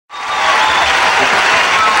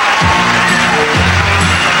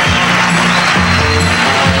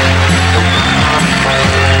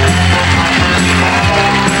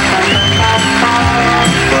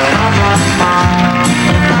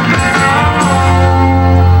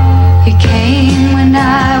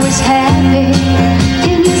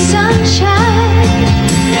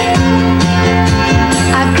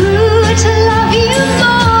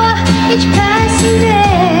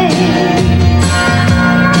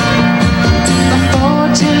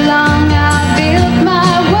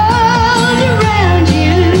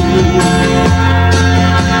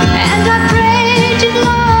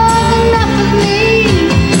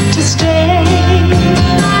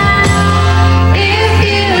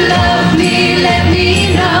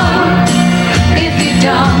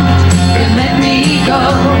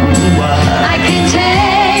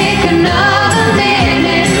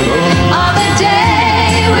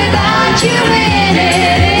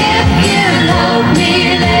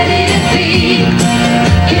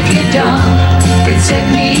set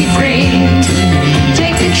me free.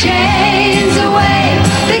 Take the chains away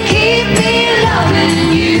that keep me loving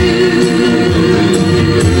you.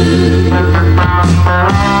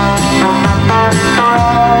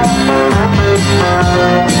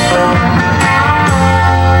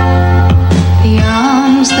 The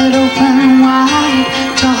arms that open wide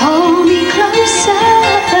to hold me closer,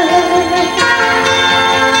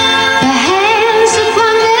 the hands that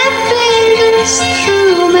run their fingers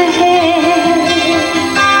through my hair,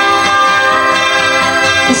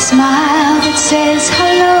 the smile that says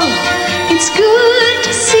hello, it's good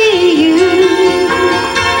to see you.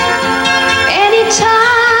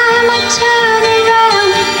 Anytime I turn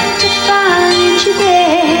around to find you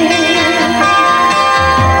there,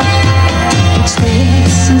 it's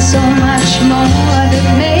this and so much more that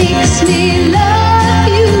makes me love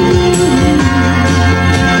you.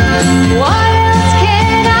 What else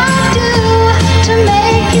can I do to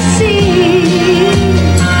make you see?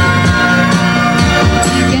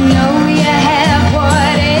 You know you have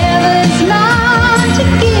whatever's mine to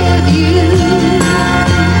give you,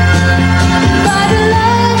 but a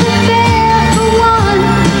love affair for one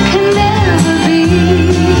can never be.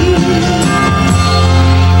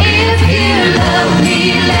 If you love me,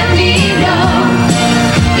 let me know.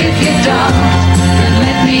 If you don't, then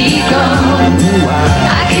let me go.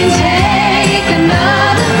 I can take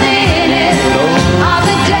another minute of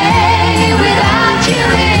the day without you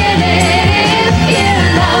in it. If you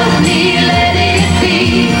love me, let it be.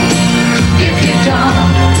 If you don't,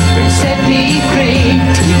 then set me free.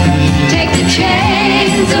 Take the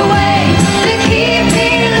chains away that keep me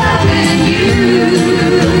loving you.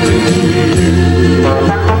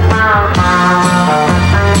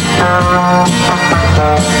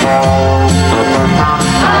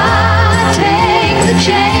 Take the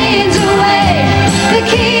chains away that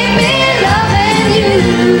keep me loving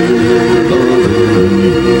you.